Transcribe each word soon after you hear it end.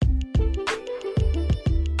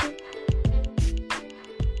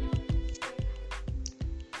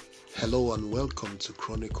Hello and welcome to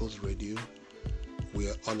Chronicles Radio. We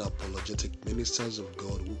are unapologetic ministers of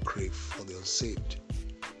God who crave for the unsaved,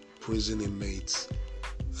 prison inmates,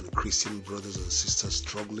 and Christian brothers and sisters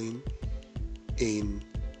struggling in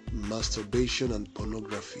masturbation and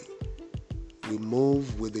pornography. We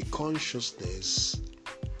move with the consciousness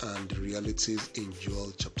and the realities in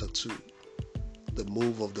Joel chapter 2. The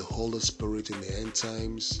move of the Holy Spirit in the end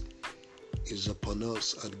times is upon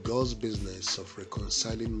us, and God's business of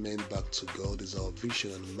reconciling men back to God is our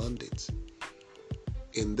vision and mandate.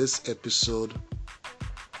 In this episode,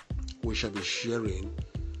 we shall be sharing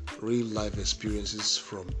real life experiences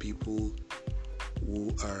from people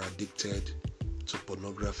who are addicted to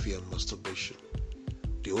pornography and masturbation.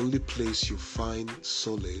 The only place you find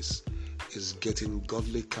solace is getting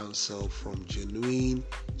godly counsel from genuine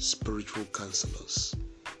spiritual counselors.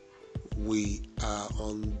 We are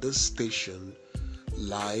on this station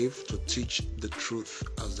live to teach the truth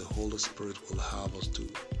as the Holy Spirit will have us do.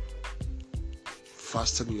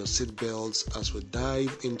 Fasten your seatbelts as we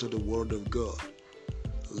dive into the Word of God.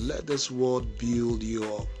 Let this Word build you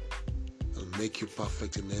up and make you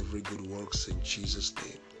perfect in every good works in Jesus'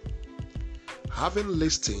 name. Having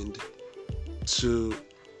listened to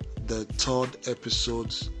the third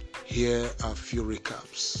episode, here are a few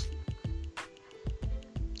recaps.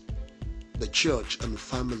 The church and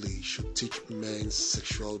family should teach men's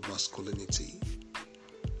sexual masculinity.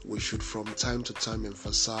 We should from time to time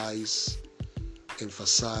emphasize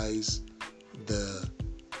the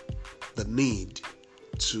need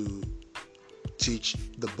to teach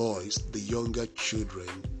the boys, the younger children,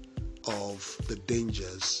 of the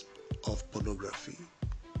dangers of pornography.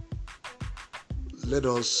 Let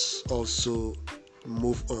us also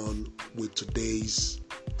move on with today's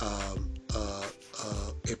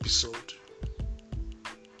episode.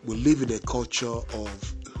 We live in a culture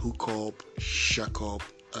of hook up, shack up,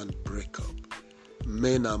 and break up.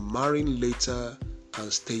 Men are marrying later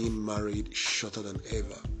and staying married shorter than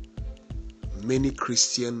ever. Many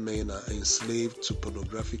Christian men are enslaved to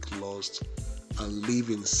pornographic lust and live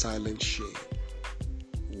in silent shame,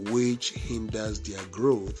 which hinders their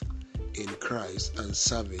growth in Christ and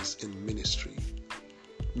service in ministry.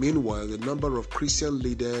 Meanwhile, the number of Christian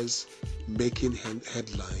leaders making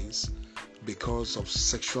headlines because of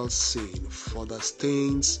sexual sin further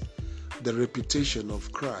stains the reputation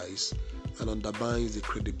of Christ and undermines the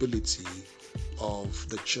credibility of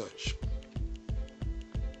the church.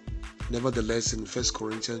 Nevertheless, in 1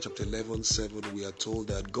 Corinthians chapter 11:7, we are told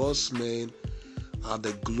that God's men are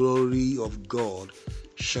the glory of God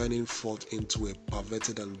shining forth into a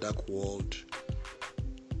perverted and dark world.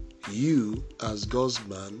 You, as God's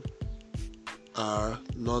man, are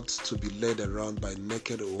not to be led around by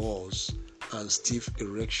naked whores and stiff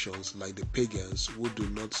erections like the pagans who do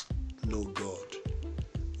not know God.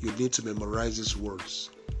 You need to memorize these words.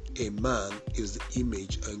 A man is the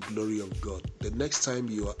image and glory of God. The next time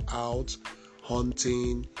you are out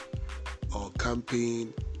hunting or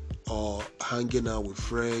camping or hanging out with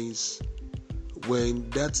friends, when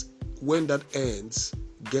that ends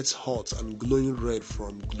gets hot and glowing red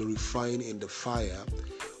from glorifying in the fire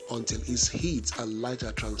until its heat and light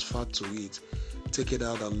are transferred to it, take it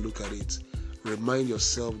out and look at it. Remind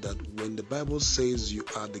yourself that when the Bible says you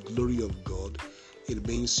are the glory of God, it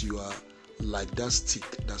means you are like that stick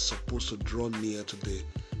that's supposed to draw near to the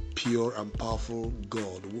pure and powerful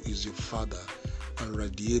God who is your Father and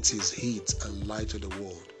radiate His heat and light to the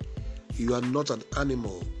world. You are not an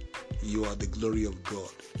animal, you are the glory of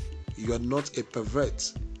God. You are not a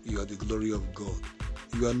pervert, you are the glory of God.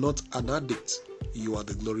 You are not an addict, you are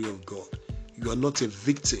the glory of God. You are not a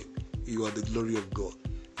victim, you are the glory of God.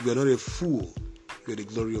 You are not a fool, you are the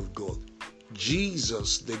glory of God.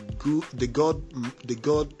 Jesus, the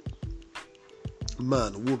God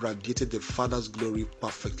man who radiated the Father's glory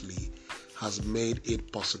perfectly, has made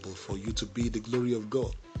it possible for you to be the glory of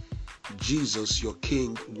God. Jesus, your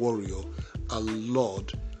King, warrior, and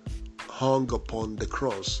Lord, hung upon the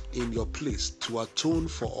cross in your place to atone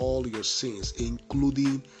for all your sins,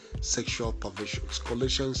 including sexual perversions.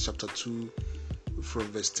 Colossians chapter 2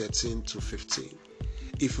 from verse 13 to 15.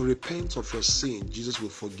 If you repent of your sin, Jesus will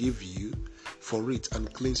forgive you for it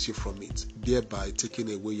and cleanse you from it, thereby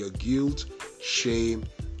taking away your guilt, shame,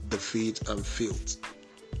 defeat, and filth.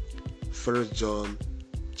 1 John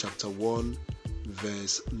chapter 1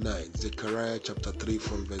 verse 9. Zechariah chapter 3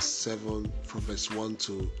 from verse 1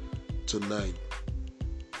 to 9.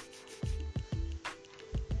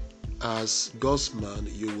 As God's man,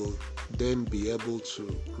 you will then be able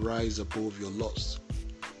to rise above your lust,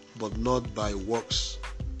 but not by works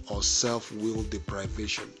or self-will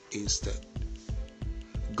deprivation. Instead,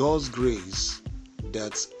 God's grace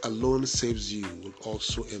that alone saves you will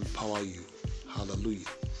also empower you. Hallelujah.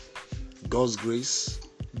 God's grace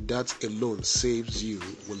that alone saves you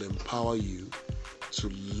will empower you to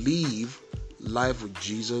live life with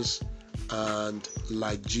Jesus and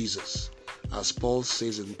like Jesus, as Paul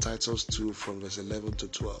says in Titus 2 from verse 11 to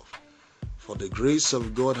 12. For the grace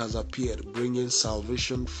of God has appeared, bringing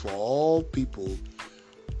salvation for all people,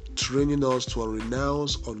 training us to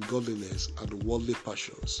renounce ungodliness and worldly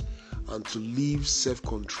passions, and to live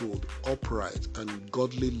self-controlled, upright, and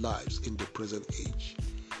godly lives in the present age.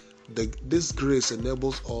 This grace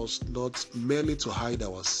enables us not merely to hide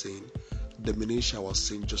our sin, diminish our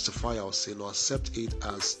sin, justify our sin, or accept it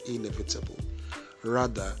as inevitable.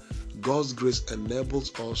 Rather, God's grace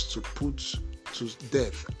enables us to put to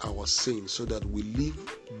death our sin so that we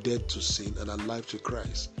live dead to sin and alive to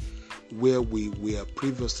Christ, where we were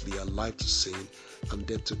previously alive to sin and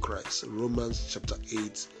dead to Christ. Romans chapter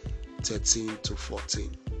 8, 13 to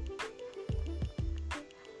 14.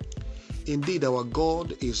 Indeed, our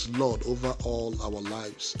God is Lord over all our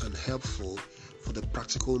lives and helpful for the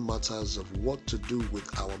practical matters of what to do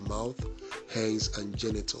with our mouth, hands, and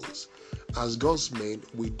genitals. As God's men,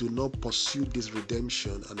 we do not pursue this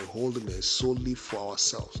redemption and holiness solely for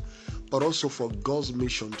ourselves, but also for God's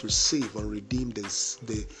mission to save and redeem the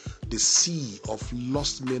sea of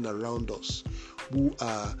lost men around us who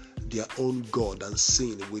are their own God and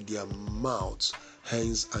sin with their mouths,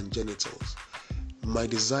 hands, and genitals. My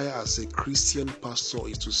desire as a Christian pastor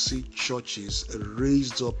is to see churches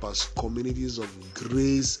raised up as communities of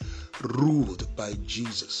grace, ruled by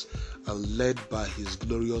Jesus and led by his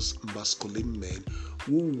glorious masculine men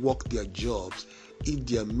who work their jobs, eat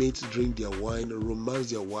their meat, drink their wine,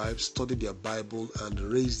 romance their wives, study their Bible, and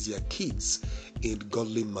raise their kids in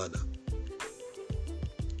godly manner.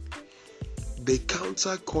 The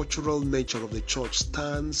counter-cultural nature of the church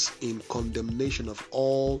stands in condemnation of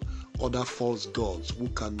all other false gods who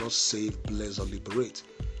cannot save, bless, or liberate.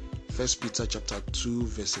 1 Peter chapter 2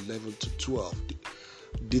 verse 11 to 12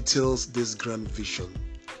 details this grand vision.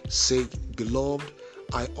 Say, Beloved,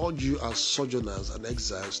 I urge you as sojourners and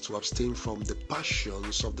exiles to abstain from the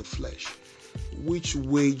passions of the flesh, which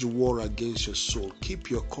wage war against your soul. Keep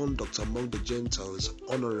your conduct among the Gentiles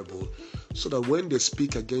honorable, so that when they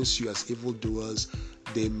speak against you as evildoers,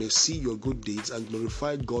 they may see your good deeds and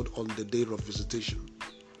glorify God on the day of visitation.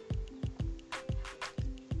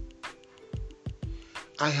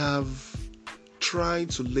 I have tried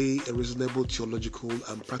to lay a reasonable theological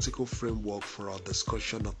and practical framework for our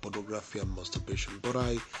discussion of pornography and masturbation, but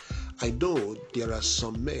I know there are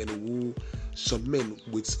some men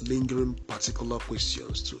with lingering particular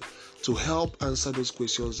questions. To help answer those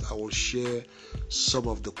questions, I will share some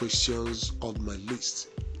of the questions on my list.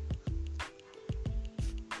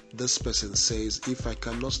 This person says, if I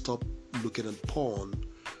cannot stop looking at porn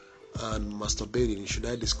and masturbating, should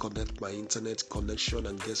I disconnect my internet connection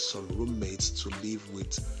and get some roommates to live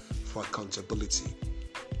with for accountability?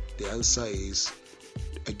 The answer is,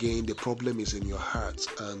 again, the problem is in your heart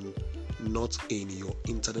and not in your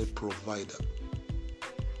internet provider.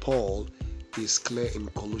 Paul is clear in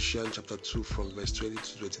Colossians chapter 2 from verse 20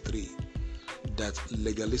 to 23 that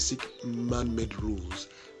legalistic man-made rules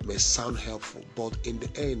may sound helpful, but in the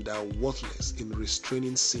end are worthless in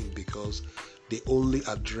restraining sin because they only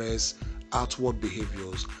address outward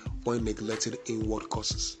behaviors while neglecting inward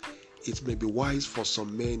causes. It may be wise for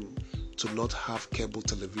some men to not have cable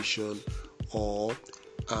television or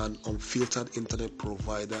an unfiltered internet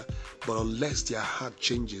provider, but unless their heart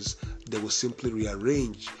changes, they will simply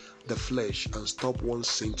rearrange the flesh and stop one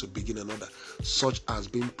sin to begin another, such as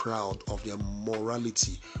being proud of their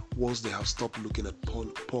morality once they have stopped looking at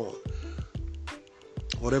porn.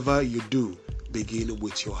 Whatever you do, begin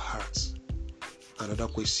with your heart. Another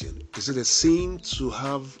question: is it a sin to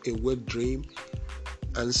have a wet dream?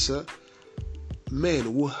 Answer: men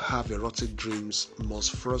who have erotic dreams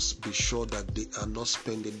must first be sure that they are not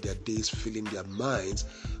spending their days filling their minds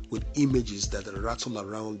with images that rattle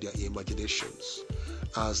around their imaginations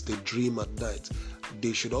as they dream at night.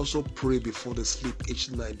 They should also pray before they sleep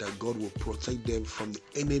each night that God will protect them from the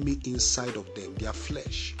enemy inside of them, their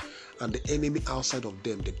flesh, and the enemy outside of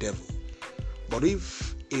them, the devil. But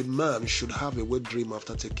if a man should have a wet dream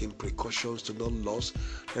after taking precautions to not lust,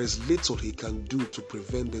 there is little he can do to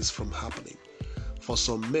prevent this from happening. For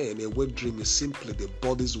some men, a wet dream is simply the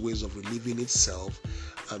body's ways of relieving itself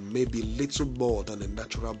and maybe little more than a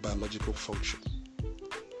natural biological function.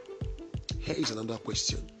 Here is another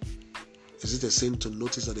question: is it a sin to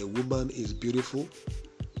notice that a woman is beautiful?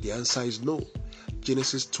 The answer is no.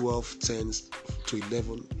 Genesis 12:10 to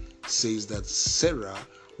 11 says that Sarah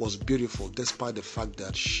was beautiful despite the fact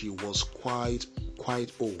that she was quite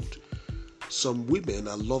quite old. Some women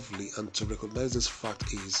are lovely, and to recognize this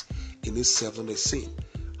fact is in itself not a sin.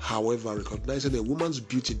 However, recognizing a woman's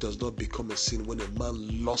beauty does not become a sin when a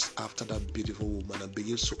man lusts after that beautiful woman and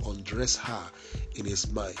begins to undress her in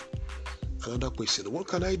his mind. Another question: what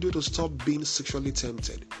can I do to stop being sexually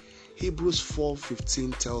tempted? Hebrews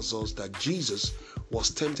 4:15 tells us that Jesus was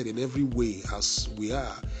tempted in every way as we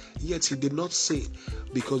are, yet he did not sin.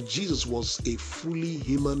 Because Jesus was a fully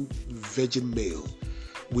human virgin male,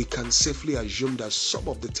 we can safely assume that some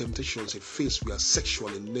of the temptations he faced were sexual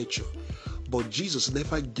in nature. But Jesus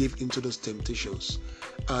never gave into those temptations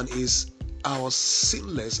and is our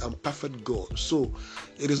sinless and perfect God. So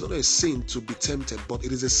it is not a sin to be tempted, but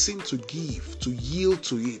it is a sin to give, to yield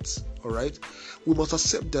to it. Alright? We must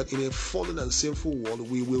accept that in a fallen and sinful world,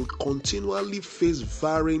 we will continually face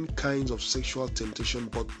varying kinds of sexual temptation,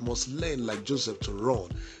 but must learn, like Joseph, to run,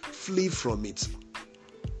 flee from it.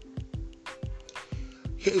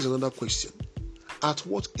 Here is another question. At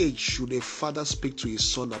what age should a father speak to his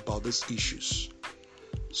son about these issues?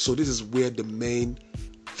 So this is where the main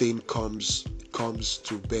thing comes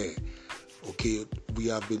to bear. Okay, we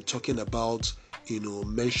have been talking about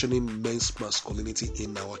mentioning men's masculinity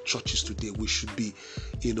in our churches today. We should be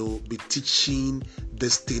teaching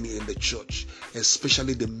this thing in the church,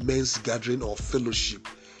 especially the men's gathering or fellowship.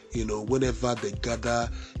 Whenever they gather,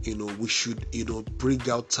 we should bring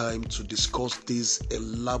out time to discuss this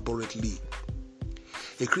elaborately.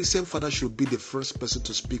 A Christian father should be the first person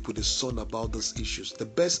to speak with his son about these issues. The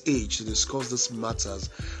best age to discuss these matters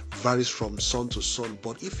varies from son to son,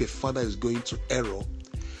 but if a father is going to error,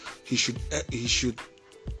 he should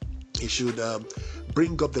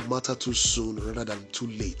bring up the matter too soon rather than too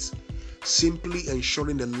late. Simply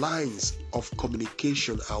ensuring the lines of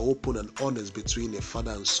communication are open and honest between a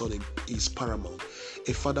father and son is paramount.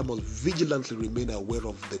 A father must vigilantly remain aware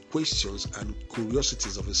of the questions and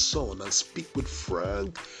curiosities of his son and speak with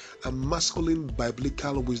frank and masculine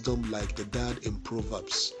biblical wisdom like the dad in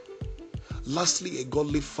Proverbs. Lastly, a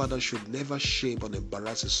godly father should never shame or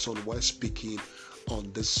embarrass his son while speaking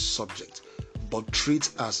on this subject, but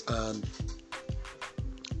treat as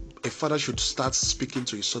a father should start speaking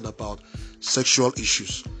to his son about sexual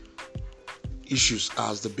issues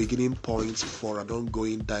as the beginning point for an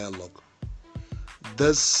ongoing dialogue.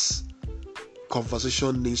 This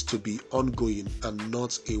conversation needs to be ongoing and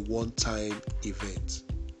not a one-time event.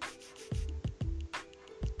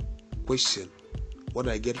 Question: when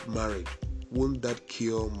I get married, won't that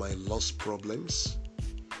cure my lost problems?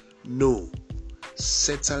 No.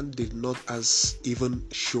 Satan did not even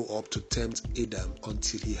show up to tempt Adam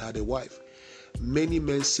until he had a wife. Many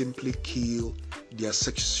men simply kill their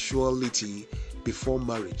sexuality before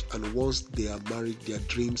marriage, and once they are married, their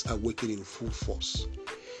dreams awaken in full force.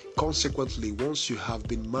 Consequently, once you have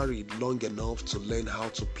been married long enough to learn how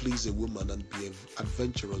to please a woman and be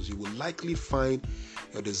adventurous, you will likely find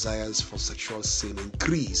your desires for sexual sin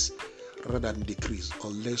increase rather than decrease,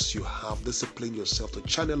 unless you have disciplined yourself to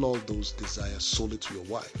channel all those desires solely to your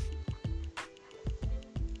wife.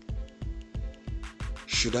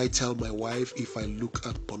 Should I tell my wife if I look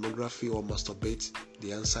at pornography or masturbate?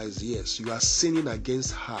 The answer is yes. You are sinning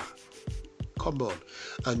against her. Come on.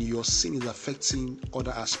 And your sin is affecting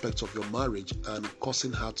other aspects of your marriage and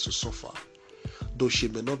causing her to suffer, though she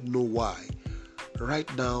may not know why.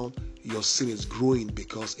 Right now, your sin is growing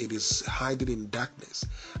because it is hiding in darkness,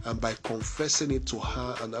 and by confessing it to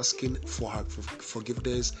her and asking for her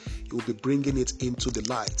forgiveness, you will be bringing it into the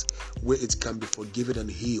light where it can be forgiven and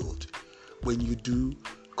healed. When you do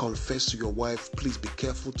confess to your wife, please be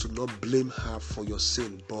careful to not blame her for your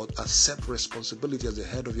sin, but accept responsibility as the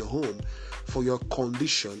head of your home for your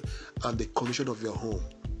condition and the condition of your home.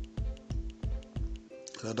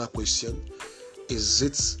 Another question: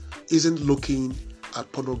 isn't looking at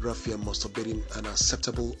pornography and masturbating an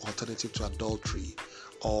acceptable alternative to adultery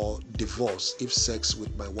or divorce if sex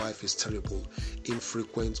with my wife is terrible,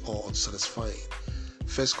 infrequent, or unsatisfying?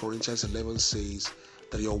 1 Corinthians 11 says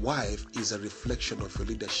that your wife is a reflection of your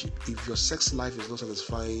leadership. If your sex life is not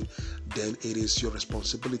satisfying, then it is your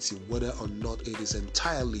responsibility whether or not it is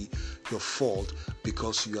entirely your fault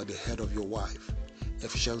because you are the head of your wife.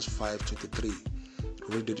 Ephesians 5:23.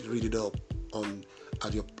 Read it up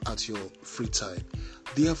at your free time.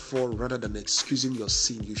 Therefore, rather than excusing your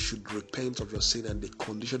sin, you should repent of your sin and the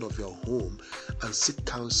condition of your home and seek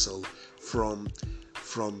counsel from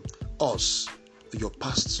us, your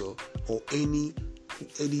pastor, or any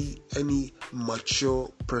mature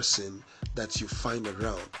person that you find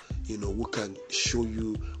around, who can show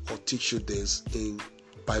you or teach you this in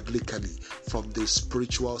biblically from the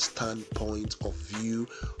spiritual standpoint of view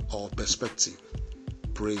or perspective.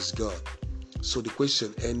 Praise God. So the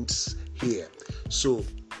question ends here. So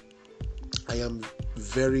I am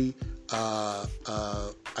very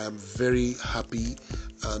happy,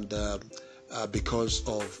 and because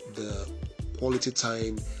of the quality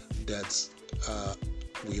time that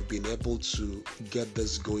we've been able to get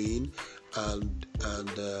this going, and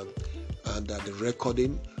the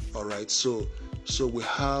recording. All right, so we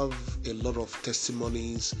have a lot of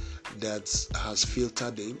testimonies that has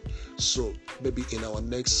filtered in. So maybe in our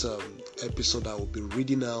next episode, I will be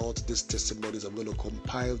reading out these testimonies. I'm going to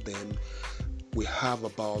compile them. We have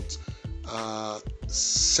about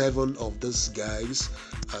 7 of these guys,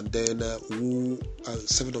 and then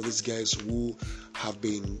 7 of these guys who have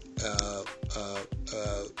been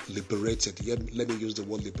liberated. Let me use the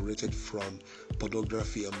word liberated from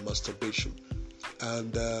pornography and masturbation.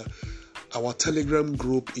 And our Telegram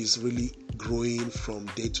group is really growing from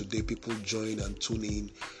day to day. People join and tune in,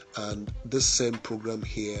 and this same program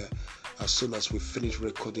here, as soon as we finish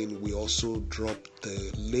recording, we also drop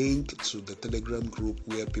the link to the Telegram group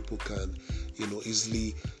where people can,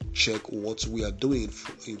 easily check what we are doing,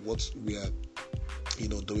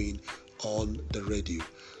 doing on the radio.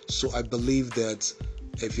 So I believe that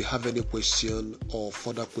if you have any question or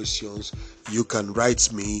further questions, you can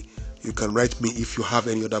write me. You can write me if you have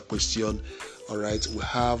any other question. All right, we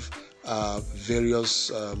have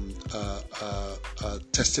various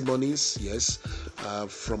testimonies, yes,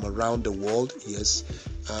 from around the world, yes,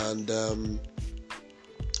 and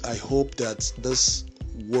I hope that this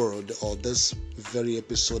word or this very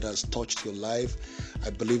episode has touched your life. I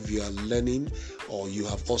believe you are learning, or you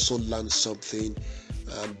have also learned something.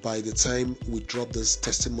 By the time we drop these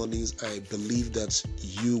testimonies, I believe that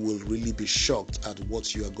you will really be shocked at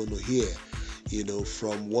what you are going to hear,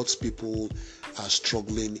 from what people are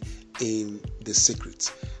struggling in the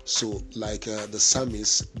secret. So, like the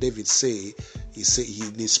psalmist David he said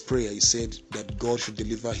in his prayer, he said that God should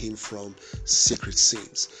deliver him from secret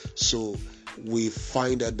sins. So you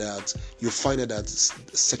find out that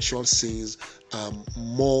sexual sins are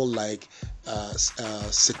more like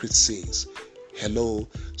secret sins. Hello.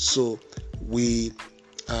 So we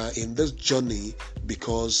are in this journey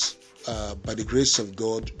because by the grace of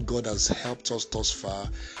God, God has helped us thus far.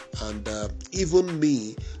 And even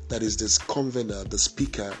me, that is this convener, the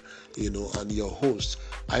speaker, and your host,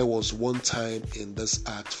 I was one time in this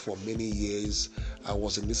act for many years. I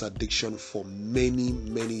was in this addiction for many,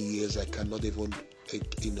 many years. I cannot even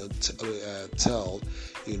tell,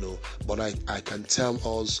 but I can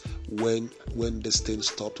tell us when this thing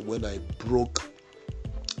stopped, when I broke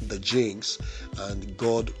the jinx, and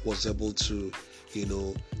God was able to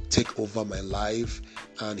take over my life.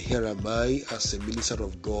 And here am I as a minister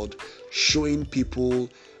of God, showing people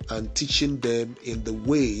and teaching them in the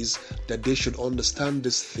ways that they should understand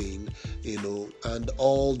this thing, and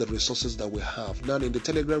all the resources that we have. Now in the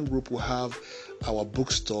Telegram group, we have our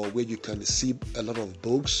bookstore where you can see a lot of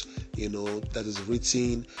books, that is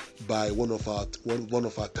written by one of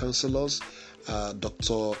our counselors,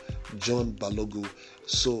 Dr. John Balogu.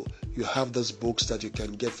 So you have those books that you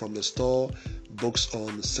can get from the store, books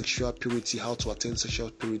on sexual purity, how to attain sexual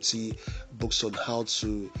purity, books on how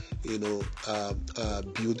to,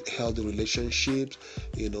 build healthy relationships,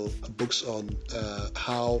 books on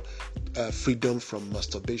how freedom from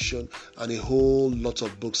masturbation, and a whole lot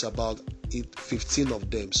of books, about 15 of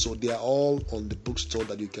them. So they are all on the bookstore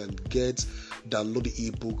that you can download the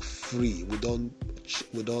ebook free. We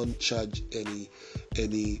don't charge any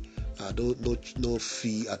no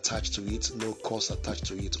fee attached to it, no cost attached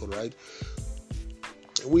to it. All right.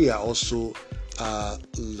 We are also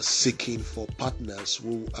seeking for partners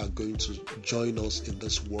who are going to join us in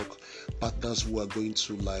this work, partners who are going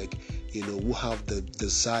to who have the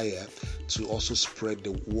desire to also spread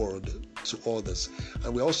the word to others.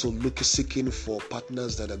 And we're also seeking for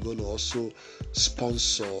partners that are going to also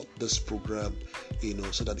sponsor this program,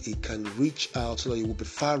 so that it can reach out, so that it will be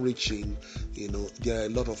far reaching. There are a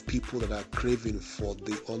lot of people that are craving for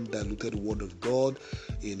the undiluted word of God,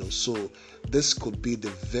 so this could be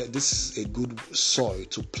this is a good soil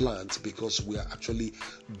to plant, because we are actually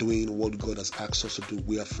doing what God has asked us to do.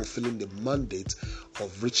 We are fulfilling the mandate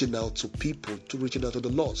of reaching out to people, reaching out to the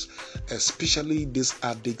lost, especially these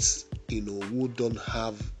addicts, who don't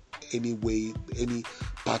have any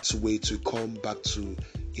pathway to come back to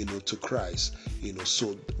to Christ,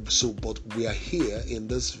 but we are here in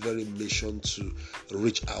this very mission to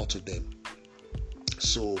reach out to them.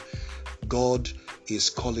 So God is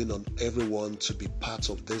calling on everyone to be part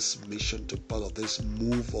of this mission, to be part of this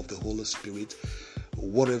move of the Holy Spirit.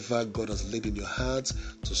 whatever God has laid in your heart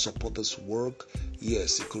to support this work.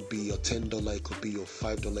 Yes, it could be your $10, it could be your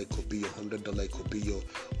 $5, it could be your $100, it could be your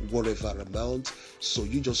whatever amount. So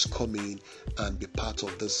you just come in and be part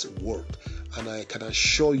of this work. And I can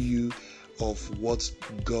assure you of what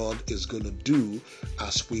God is going to do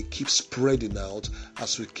as we keep spreading out,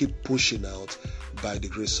 as we keep pushing out by the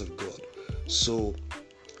grace of God. So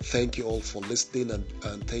thank you all for listening,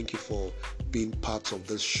 and thank you for being part of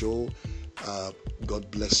this show. God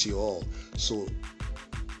bless you all. So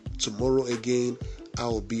tomorrow again, I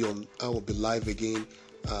will be live again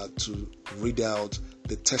to read out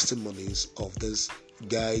the testimonies of these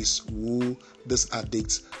guys, these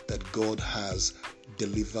addicts that God has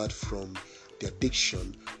delivered from the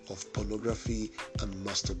addiction of pornography and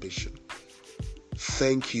masturbation.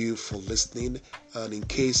 Thank you for listening, and in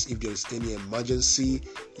case if there is any emergency,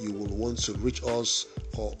 you will want to reach us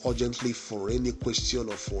or urgently for any question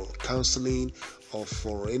or for counseling or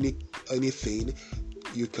for anything,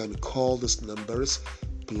 you can call these numbers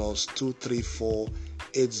 +234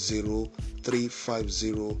 80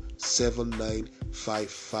 350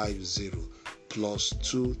 79550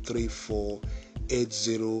 +234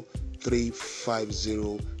 80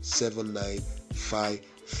 350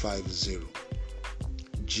 79550.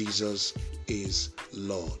 Jesus is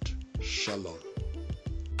Lord. Shalom.